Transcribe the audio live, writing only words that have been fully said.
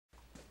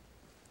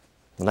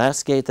The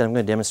last gait that I'm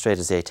going to demonstrate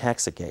is the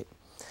ataxic gait.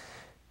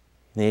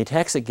 In the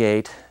ataxic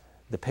gait,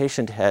 the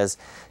patient has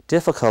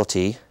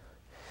difficulty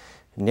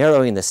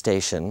narrowing the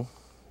station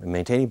and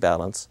maintaining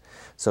balance.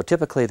 So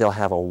typically they'll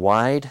have a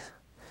wide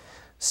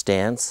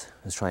stance,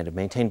 is trying to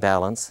maintain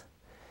balance,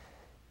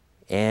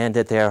 and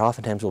that there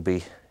oftentimes will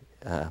be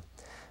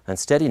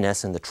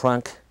unsteadiness in the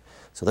trunk.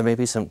 So there may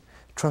be some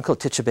truncal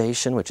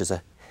titubation, which is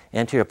an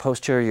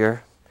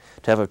anterior-posterior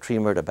type of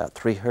tremor at about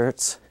 3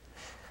 Hertz.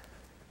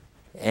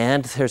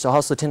 And there's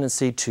also a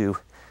tendency to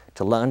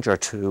lunge or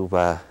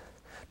to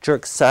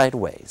jerk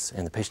sideways,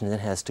 and the patient then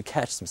has to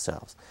catch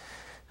themselves.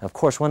 Of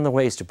course, one of the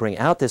ways to bring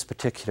out this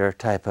particular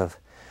type of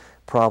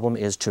problem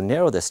is to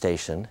narrow the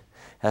station,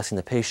 asking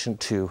the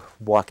patient to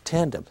walk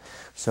tandem.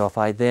 So if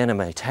I then am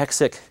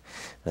ataxic,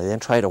 and I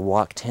then try to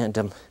walk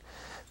tandem,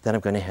 then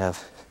I'm going to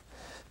have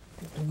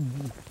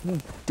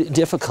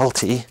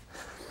difficulty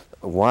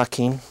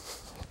walking